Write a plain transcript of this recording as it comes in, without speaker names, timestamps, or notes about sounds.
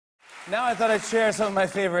Now I thought I'd share some of my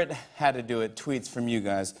favorite How to Do It tweets from you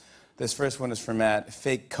guys. This first one is from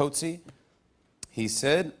Fake Coatsy. He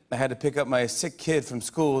said, I had to pick up my sick kid from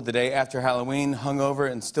school the day after Halloween,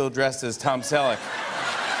 hungover and still dressed as Tom Selleck.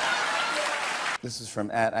 This is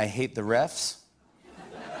from I Hate the Refs.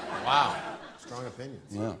 Wow. Strong opinions.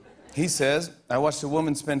 Yeah. He says, I watched a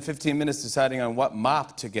woman spend 15 minutes deciding on what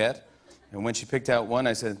mop to get, and when she picked out one,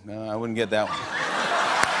 I said, no, I wouldn't get that one.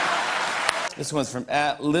 This one's from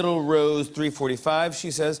Little Rose 345.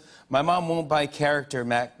 She says, my mom won't buy character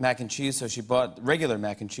mac and cheese, so she bought regular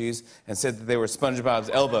mac and cheese and said that they were SpongeBob's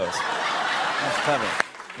elbows. That's clever.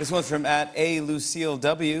 This one's from Lucille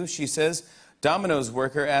W. She says, Domino's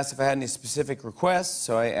worker asked if I had any specific requests,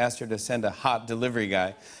 so I asked her to send a hot delivery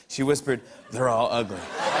guy. She whispered, they're all ugly.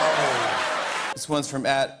 Oh. This one's from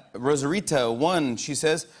Rosarita1. She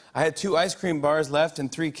says, I had 2 ice cream bars left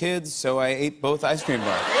and 3 kids, so I ate both ice cream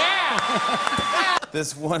bars. Yeah!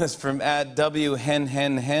 This one is from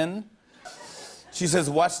 @WHenHenHen. She says,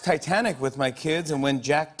 watched Titanic with my kids, and when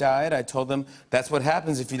Jack died, I told them that's what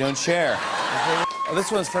happens if you don't share. This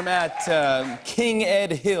one's from King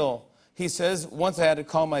Ed Hill. He says, once I had to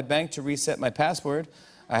call my bank to reset my password.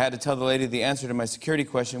 I had to tell the lady the answer to my security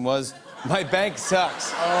question was, my bank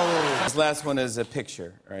sucks. Oh. This last one is a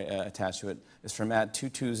picture attached to it. It's from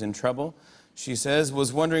 @Tutu'sInTrouble. She says,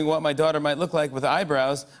 was wondering what my daughter might look like with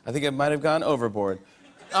eyebrows. I think it might have gone overboard.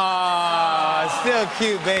 Aww, still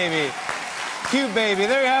cute, baby. Cute baby.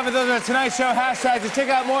 There you have it. Those are Tonight Show hashtags. To check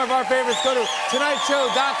out more of our favorites, go to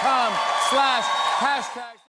tonightshow.com/hashtag.